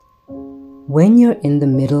When you're in the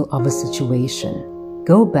middle of a situation,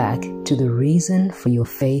 go back to the reason for your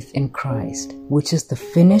faith in Christ, which is the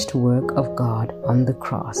finished work of God on the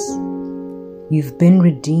cross. You've been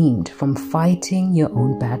redeemed from fighting your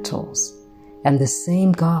own battles, and the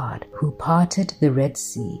same God who parted the Red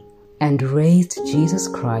Sea and raised Jesus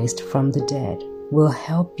Christ from the dead will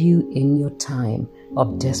help you in your time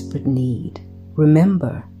of desperate need.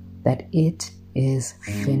 Remember that it is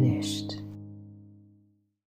finished.